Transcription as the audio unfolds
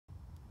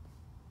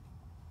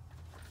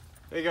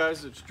Hey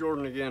guys, it's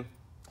Jordan again.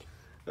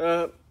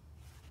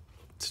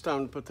 It's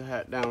time to put the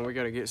hat down. We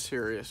got to get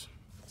serious.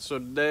 So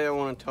today I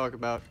want to talk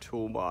about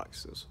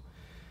toolboxes.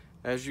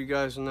 As you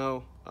guys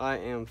know, I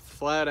am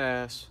flat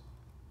ass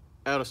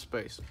out of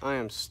space. I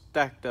am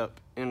stacked up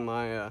in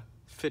my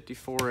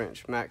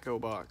 54-inch Matco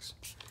box.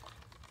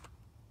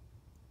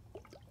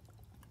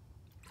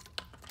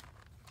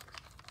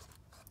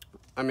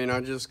 I mean,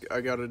 I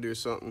got to do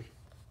something.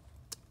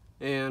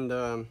 And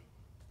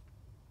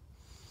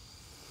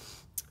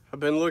I've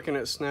been looking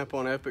at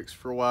Snap-on Epics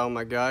for a while.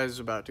 My guy's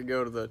about to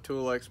go to the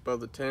Tool Expo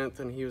the 10th,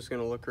 and he was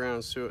going to look around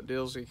and see what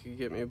deals he could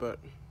get me. But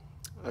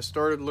I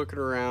started looking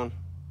around,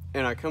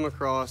 and I come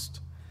across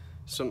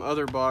some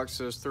other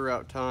boxes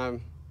throughout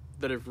time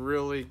that have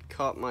really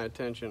caught my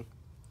attention.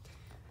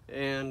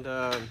 And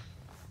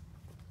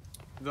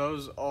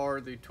those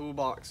are the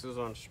toolboxes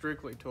on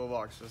Strictly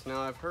Toolboxes. Now,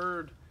 I've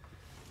heard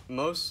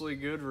mostly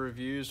good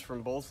reviews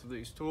from both of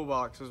these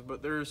toolboxes,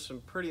 but there's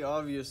some pretty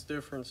obvious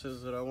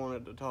differences that I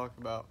wanted to talk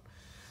about.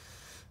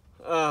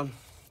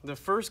 The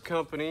first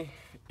company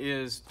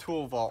is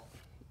ToolVault,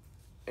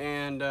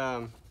 and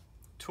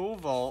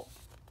ToolVault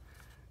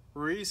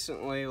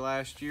recently,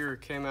 last year,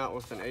 came out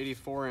with an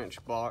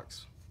 84-inch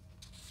box,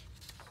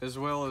 as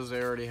well as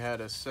they already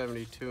had a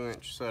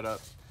 72-inch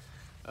setup.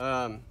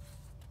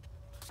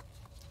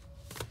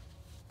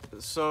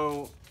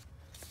 So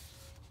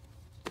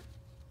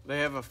they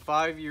have a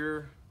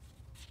 5-year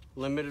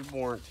limited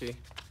warranty.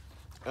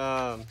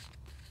 They're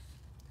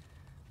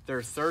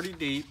 30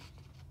 deep.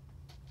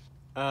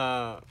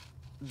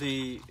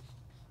 The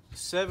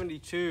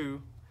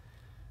 72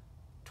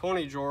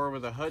 20 drawer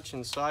with a hutch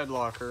and side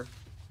locker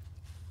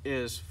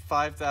is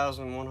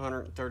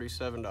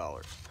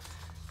 $5,137.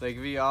 They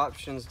give you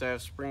options to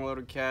have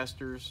spring-loaded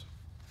casters.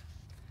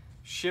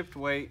 Shipped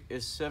weight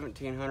is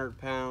 1,700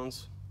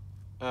 pounds.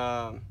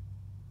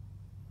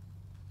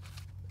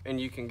 And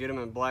you can get them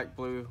in black,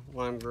 blue,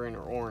 lime green,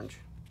 or orange.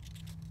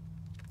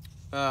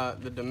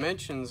 The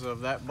dimensions of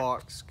that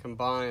box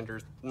combined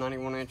are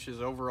 91 inches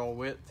overall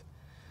width,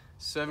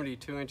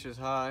 72 inches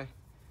high,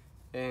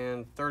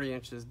 and 30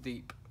 inches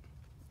deep.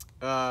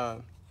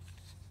 Like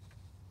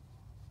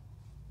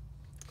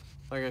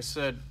I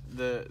said,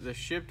 the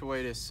shipped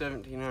weight is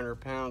 1,700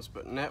 pounds,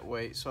 but net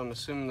weight, so I'm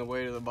assuming the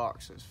weight of the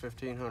box is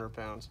 1,500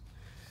 pounds.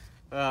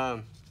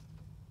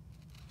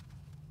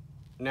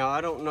 Now,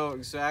 I don't know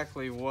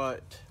exactly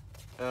what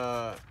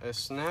a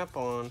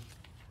Snap-on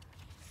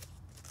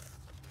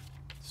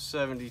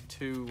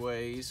 72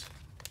 weighs,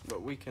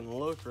 but we can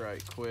look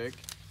right quick.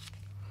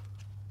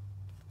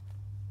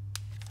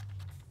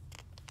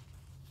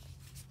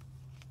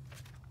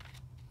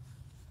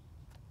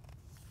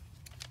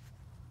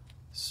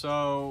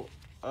 So,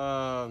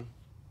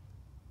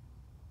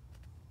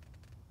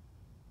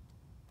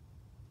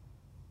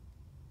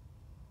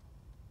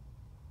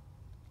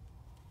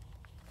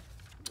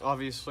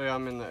 obviously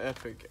I'm in the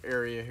Epic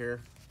area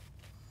here.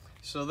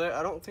 So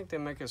I don't think they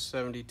make a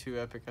 72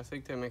 Epic. I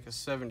think they make a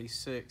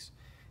 76.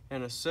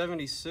 And a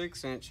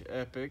 76-inch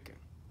Epic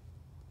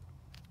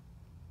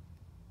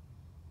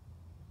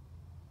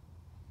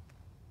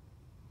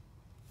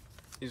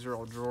these are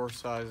all drawer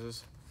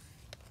sizes.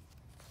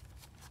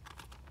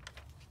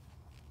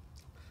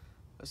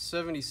 A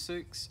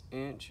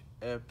 76-inch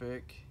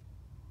Epic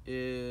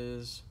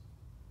is,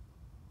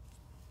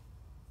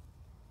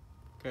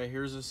 okay,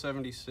 here's a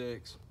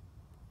 76.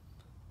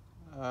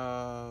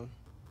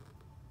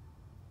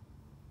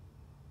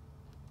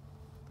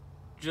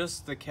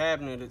 Just the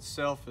cabinet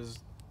itself is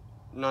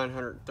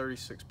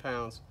 936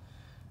 pounds.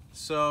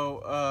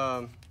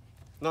 So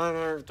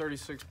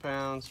 936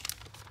 pounds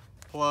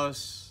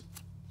plus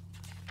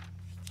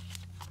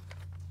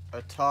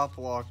a top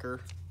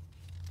locker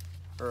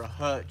or a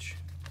hutch.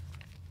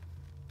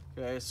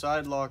 Okay, a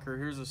side locker.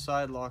 Here's a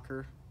side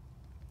locker.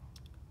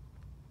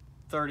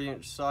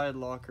 30-inch side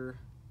locker.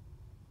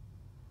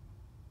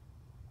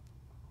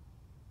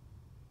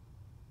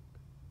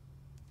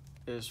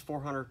 Is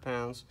 400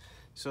 pounds.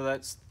 So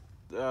that's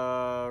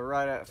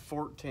right at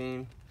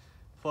 14,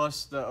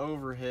 plus the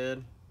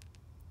overhead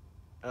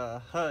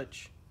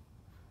hutch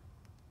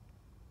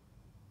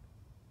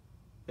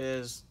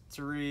is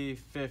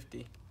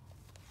 350.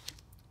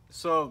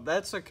 So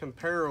that's a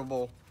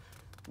comparable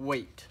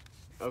weight,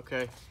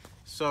 okay?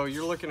 So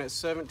you're looking at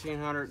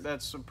 1,700,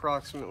 that's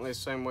approximately the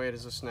same weight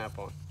as a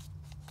Snap-on.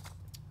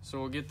 So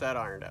we'll get that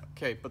ironed out.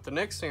 Okay, but the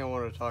next thing I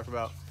wanted to talk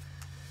about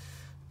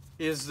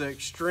is the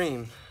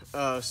Extreme.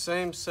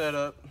 Same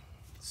setup,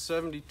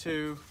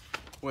 72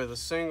 with a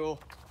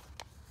single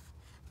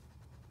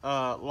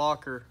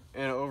locker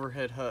and an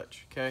overhead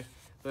hutch, okay?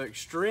 The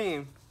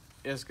Extreme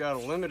has got a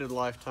limited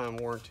lifetime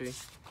warranty,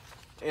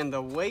 and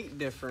the weight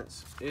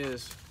difference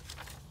is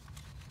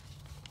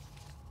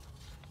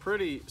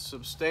pretty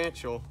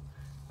substantial.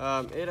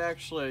 It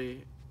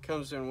actually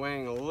comes in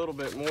weighing a little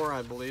bit more,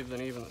 I believe, than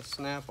even the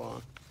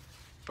Snap-on.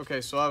 Okay,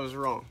 so I was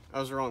wrong.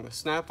 The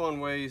Snap-on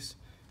weighs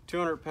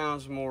 200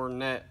 pounds more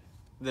net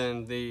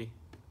than the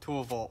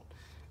ToolVault.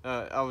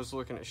 I was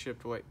looking at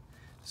shipped weight.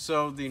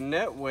 So the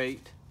net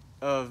weight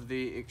of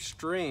the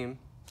Extreme,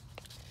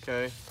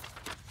 okay,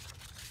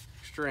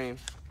 Extreme,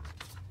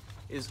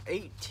 is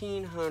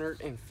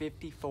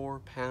 1,854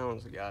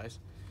 pounds, guys.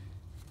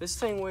 This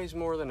thing weighs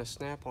more than a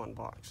Snap-on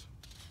box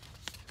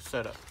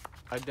setup,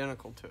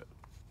 identical to it,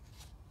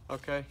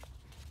 okay?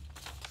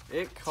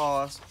 It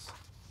costs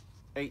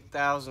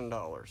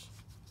 $8,000,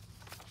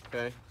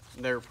 okay,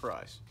 their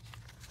price.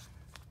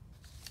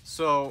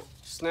 So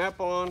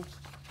Snap-on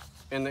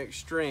and the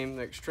Extreme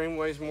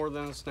weighs more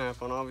than the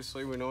Snap-on.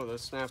 Obviously, we know what the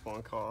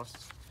Snap-on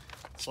costs.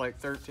 It's like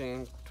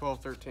 13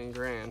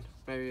 grand,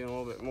 maybe even a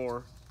little bit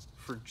more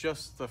for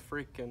just the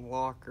freaking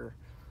locker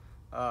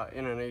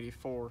in an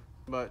 84.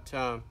 But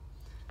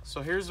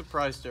so here's the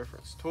price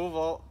difference: Tool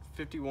Vault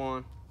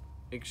 51,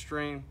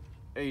 Extreme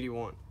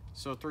 81.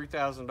 So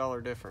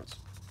 $3,000 difference.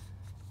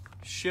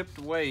 Shipped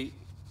weight.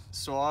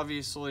 So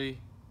obviously,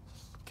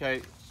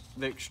 okay,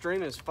 the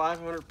Extreme is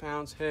 500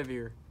 pounds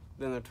heavier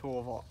than the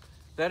Tool Vault.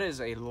 That is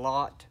a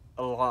lot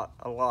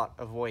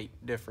of weight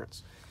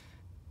difference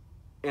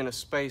in a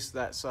space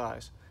that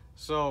size.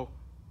 So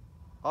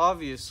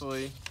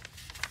obviously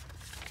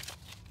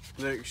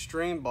the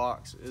Extreme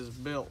box is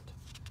built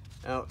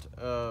out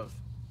of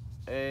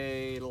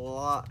a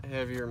lot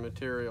heavier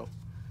material.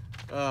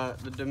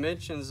 The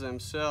dimensions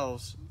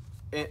themselves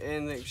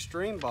in the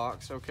Extreme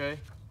box, okay,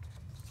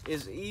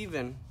 is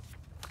even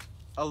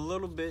a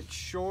little bit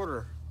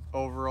shorter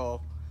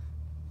overall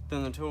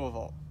than the Tool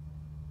Vault.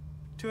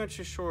 2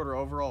 inches shorter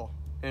overall,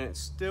 and it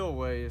still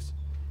weighs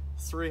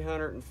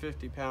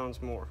 350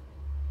 pounds more.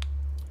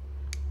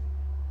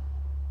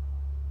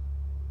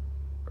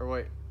 Or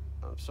wait,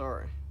 I'm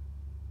sorry.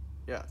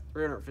 Yeah,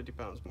 350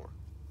 pounds more.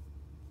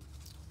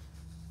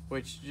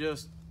 Which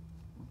just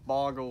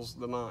boggles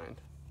the mind.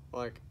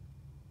 Like,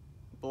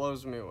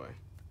 blows me away.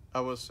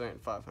 I was saying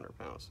 500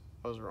 pounds.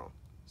 I was wrong.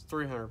 It's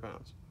 300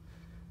 pounds.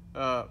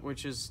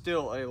 Which is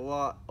still a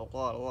lot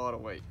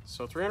of weight.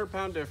 So 300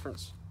 pound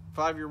difference.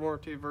 5-year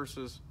warranty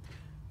versus,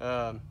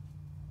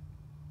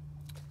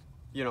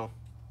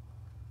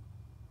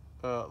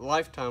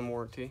 lifetime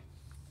warranty.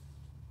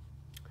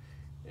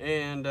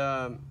 And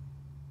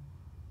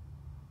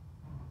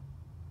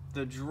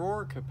the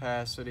drawer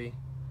capacity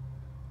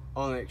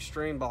on the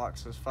Extreme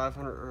box is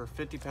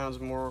 550 pounds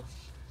more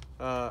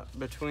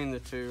between the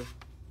two.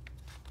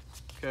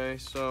 Okay,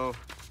 so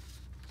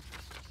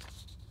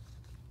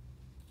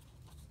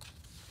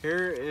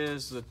here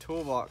is the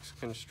toolbox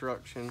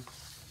construction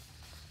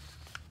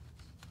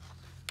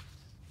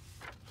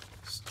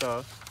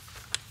stuff.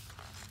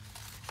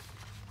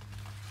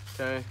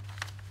 Okay,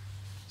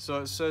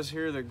 so it says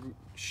here the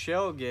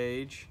shell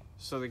gauge.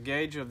 So the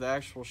gauge of the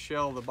actual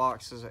shell of the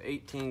box is an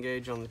 18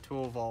 gauge on the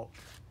Tool Vault.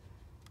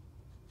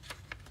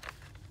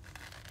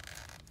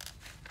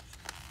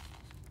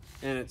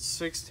 And it's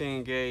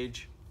 16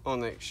 gauge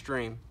on the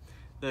Extreme.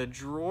 The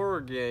drawer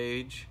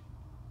gauge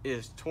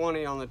is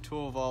 20 on the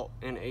Tool Vault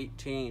and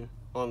 18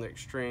 on the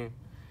Extreme.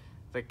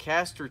 The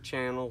caster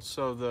channel,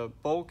 so the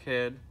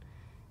bulkhead,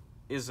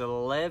 is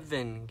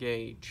 11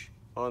 gauge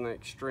on the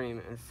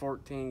Extreme and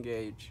 14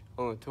 gauge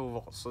on the Tool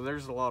Vault. So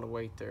there's a lot of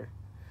weight there.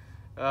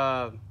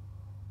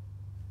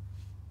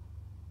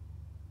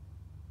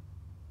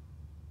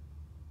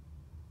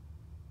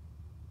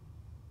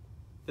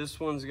 This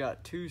one's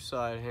got 2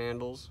 side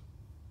handles.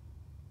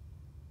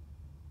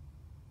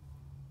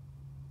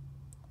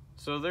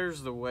 So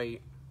there's the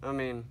weight. I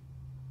mean,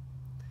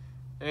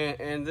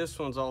 and this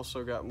one's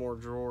also got more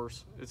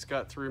drawers. It's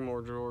got 3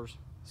 more drawers.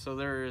 So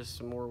there is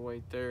some more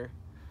weight there.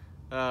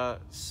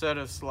 Set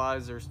of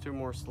slides, there's 2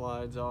 more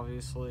slides,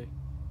 obviously.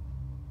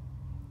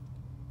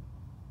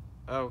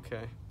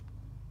 Okay.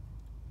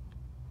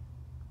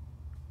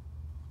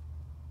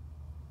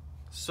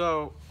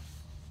 So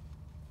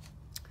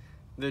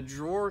the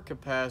drawer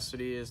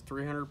capacity is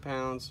 300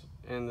 pounds,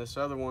 and this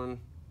other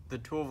one, the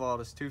Tool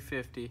Vault, is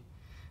 250.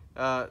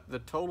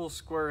 The total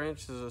square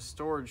inches of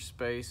storage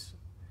space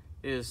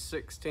is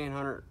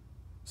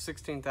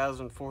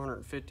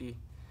 16,450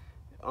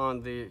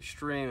 on the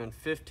Extreme and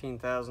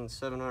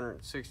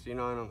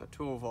 15,769 on the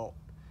Tool Vault.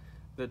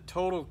 The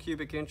total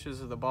cubic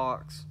inches of the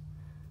box,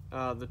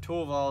 the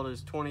Tool Vault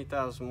is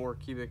 20,000 more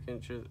cubic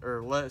inches,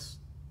 or less.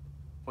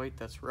 Wait,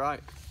 that's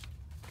right.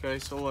 Okay,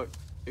 so look,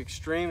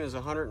 Extreme is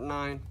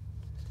 109,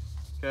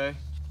 okay,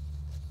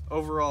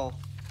 overall,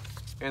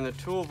 and the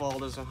Tool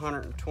Vault is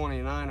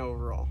 129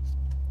 overall.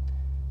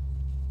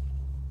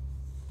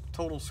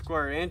 Total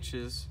square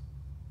inches,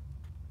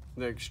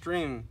 the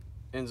Extreme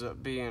ends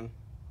up being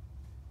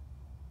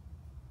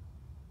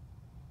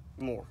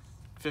more,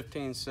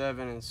 15.7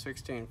 and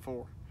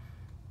 16.4.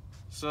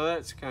 So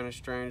that's kind of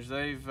strange.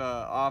 They've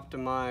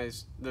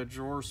optimized the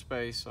drawer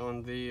space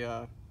on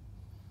the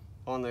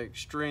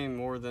Extreme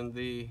more than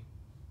the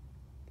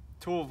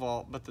Tool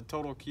Vault, but the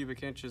total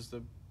cubic inches,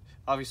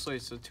 obviously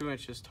it's 2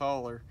 inches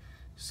taller,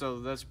 so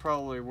that's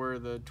probably where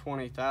the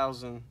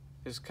 20,000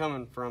 is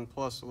coming from,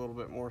 plus a little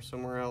bit more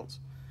somewhere else.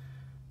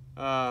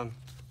 The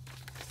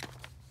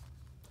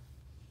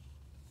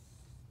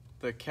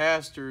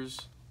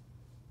casters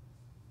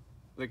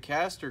the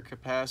caster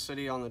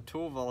capacity on the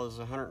tool vault is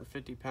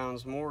 150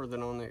 pounds more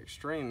than on the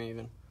Extreme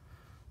even.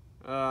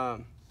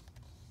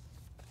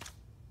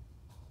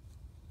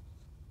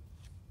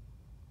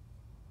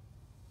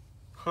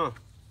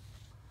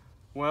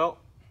 Well,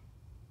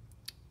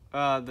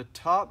 the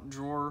top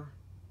drawer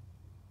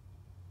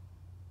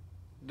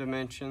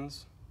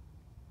dimensions,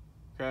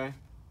 okay,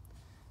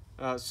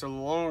 so the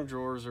long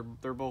drawers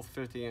they're both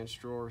 50-inch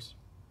drawers,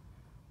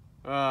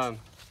 but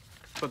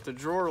the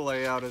drawer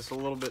layout is a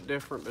little bit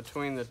different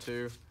between the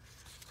two,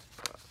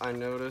 I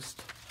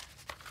noticed.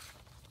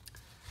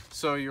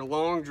 So your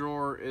long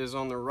drawer is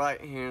on the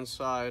right hand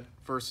side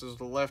versus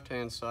the left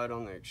hand side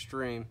on the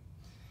Extreme,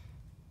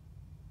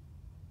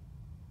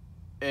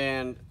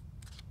 and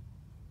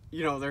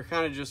you know, they're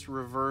kind of just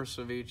reverse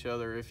of each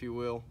other, if you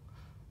will,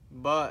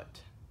 but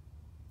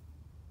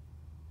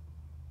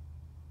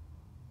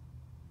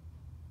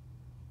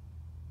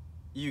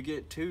you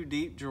get two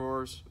deep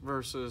drawers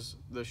versus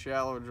the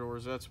shallow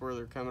drawers. That's where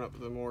they're coming up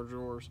with the more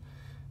drawers.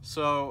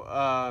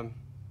 So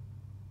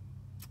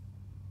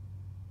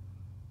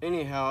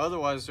anyhow,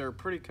 otherwise they're a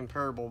pretty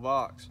comparable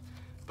box,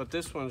 but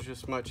this one's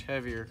just much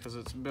heavier because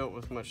it's built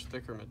with much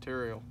thicker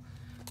material.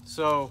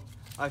 So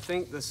I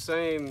think the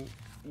same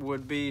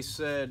would be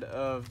said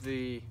of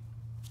the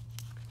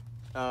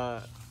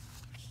and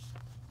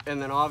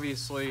then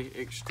obviously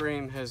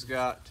Extreme has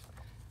got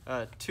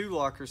two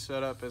lockers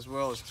set up as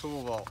well as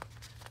tool vault,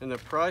 and the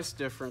price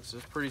difference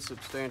is pretty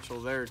substantial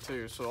there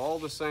too. So all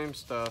the same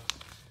stuff.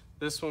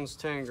 This one's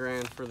 10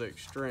 grand for the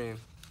Extreme,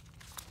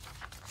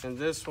 and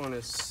this one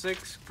is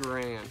 6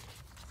 grand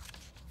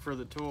for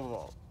the tool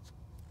vault.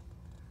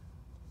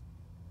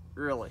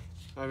 Really,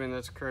 I mean,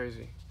 that's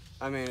crazy.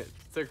 I mean, it's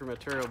thicker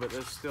material, but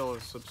that's still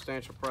a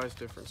substantial price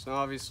difference. Now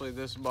obviously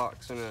this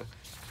box in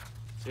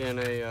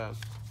a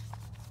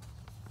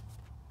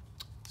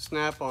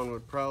snap-on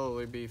would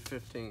probably be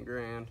 15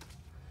 grand.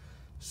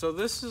 So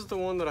this is the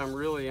one that I'm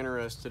really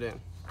interested in,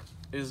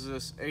 is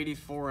this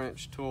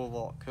 84-inch tool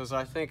vault, because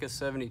I think a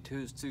 72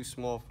 is too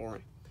small for me.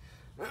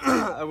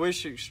 I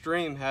wish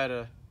Extreme had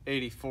a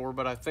 84,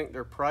 but I think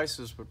their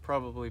prices would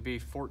probably be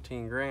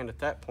 14 grand at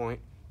that point.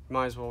 You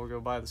might as well go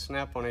buy the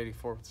snap-on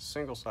 84 with a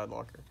single side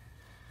locker.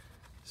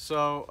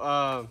 So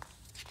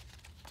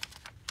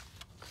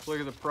look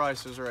at the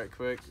prices right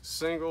quick.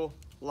 Single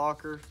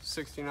locker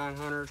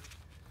 $6,900,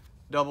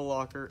 double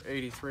locker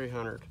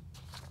 $8,300.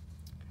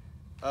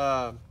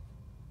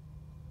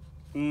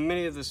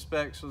 Many of the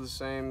specs are the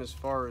same as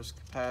far as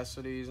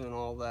capacities and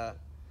all that.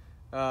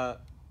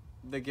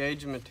 The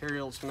gauge and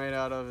material it's made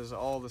out of is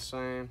all the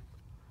same.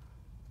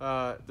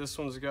 This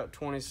one's got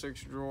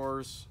 26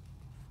 drawers,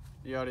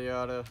 yada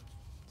yada.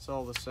 It's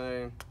all the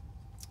same.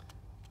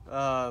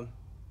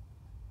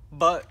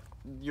 But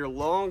your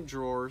long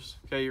drawers,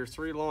 okay, your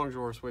 3 long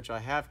drawers, which I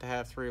have to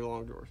have 3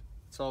 long drawers.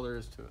 That's all there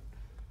is to it.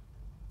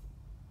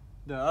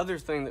 The other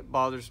thing that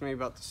bothers me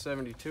about the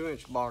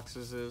 72-inch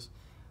boxes is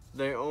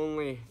they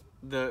only,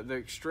 the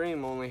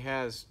Extreme only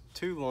has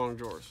 2 long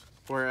drawers,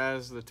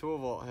 whereas the tool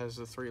vault has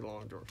the 3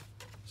 long drawers.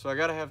 So I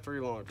gotta have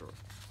 3 long drawers,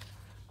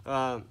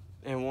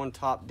 and 1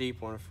 top deep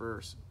one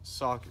for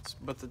sockets.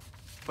 But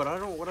what I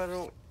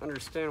don't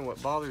understand,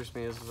 what bothers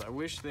me is I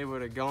wish they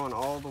would have gone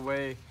all the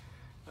way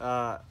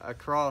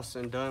across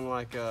and done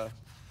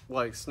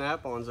like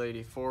Snap-on's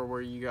 84,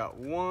 where you got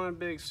 1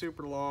 big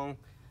super long,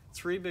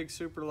 3 big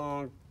super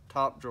long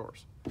top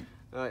drawers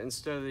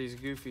instead of these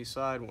goofy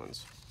side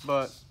ones.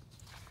 But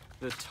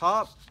the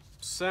top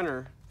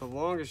center, the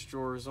longest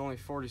drawer, is only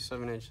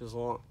 47 inches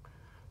long.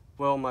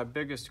 Well, my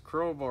biggest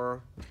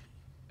crowbar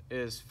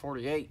is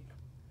 48,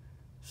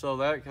 so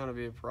that kind of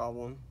be a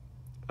problem.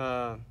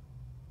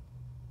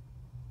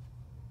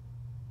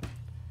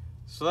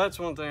 So that's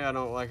one thing I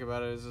don't like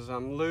about it is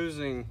I'm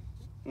losing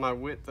my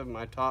width of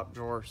my top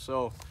drawer,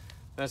 so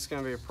that's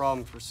going to be a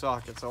problem for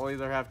sockets. I'll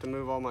either have to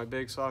move all my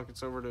big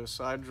sockets over to a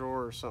side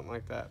drawer or something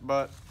like that.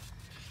 But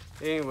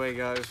anyway,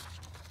 guys,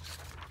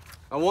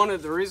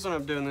 the reason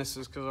I'm doing this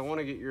is because I want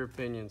to get your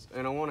opinions,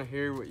 and I want to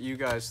hear what you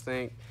guys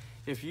think.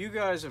 If you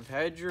guys have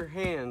had your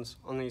hands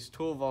on these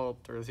tool vault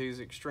or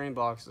these Extreme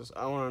boxes,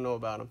 I want to know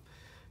about them.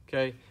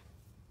 Okay,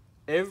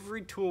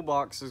 every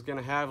toolbox is going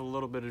to have a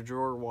little bit of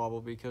drawer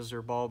wobble because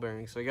they're ball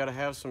bearings. So you got to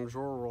have some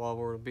drawer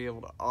wobble to be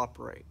able to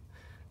operate.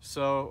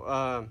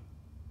 So,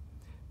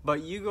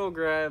 but you go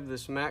grab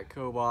this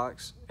Matco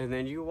box and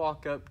then you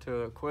walk up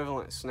to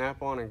equivalent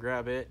Snap-on and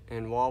grab it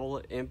and wobble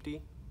it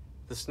empty.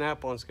 The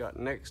Snap-on's got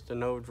next to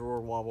no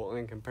drawer wobble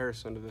in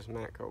comparison to this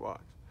Matco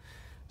box.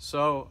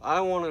 So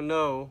I want to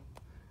know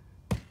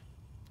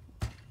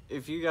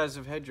if you guys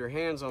have had your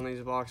hands on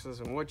these boxes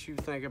and what you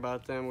think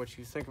about them, what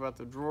you think about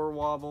the drawer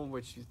wobble,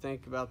 what you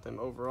think about them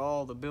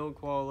overall, the build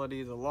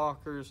quality, the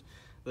lockers,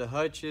 the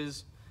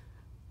hutches.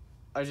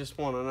 I just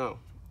want to know,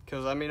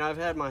 because I mean, I've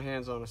had my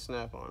hands on a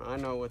Snap-on. I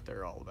know what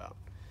they're all about,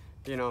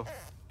 you know,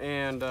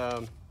 and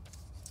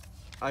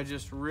I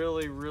just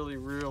really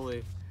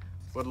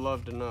would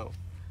love to know.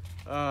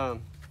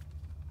 And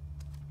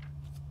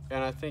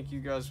I think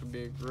you guys would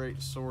be a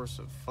great source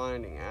of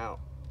finding out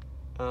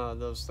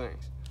those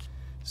things.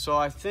 So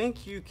I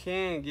think you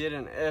can get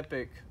an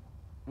Epic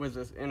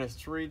with in a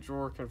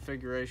 3-drawer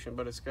configuration,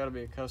 but it's got to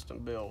be a custom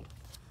build.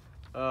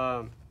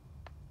 I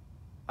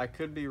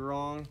could be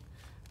wrong,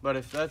 but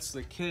if that's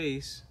the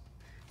case,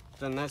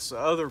 then that's the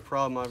other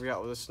problem I've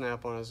got with the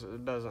Snap-on, is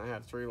it doesn't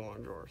have 3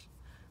 long drawers.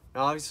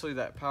 Now obviously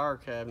that power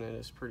cabinet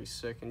is pretty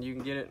sick, and you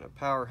can get it in a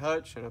power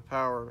hutch and a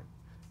power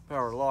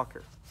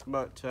locker.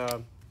 But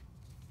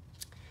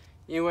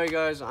anyway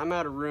guys, I'm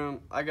out of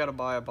room. I gotta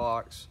buy a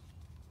box.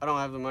 I don't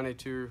have the money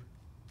to.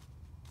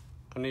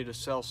 I need to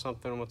sell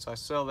something. Once I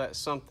sell that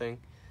something,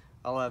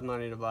 I'll have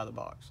money to buy the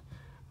box.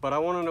 But I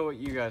want to know what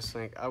you guys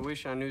think. I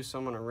wish I knew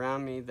someone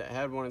around me that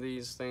had one of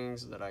these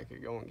things that I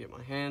could go and get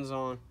my hands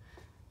on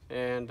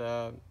and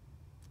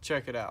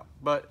check it out.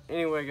 But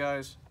anyway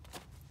guys,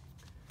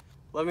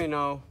 let me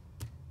know.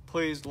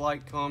 Please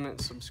like,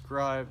 comment,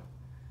 subscribe.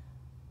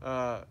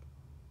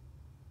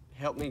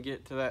 Help me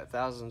get to that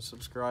 1,000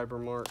 subscriber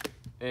mark.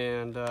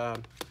 And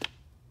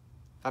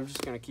I'm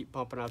just going to keep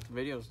pumping out the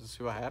videos and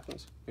see what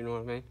happens. You know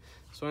what I mean?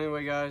 So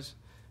anyway guys,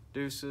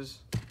 deuces.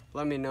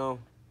 Let me know.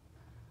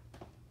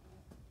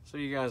 See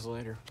you guys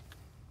later.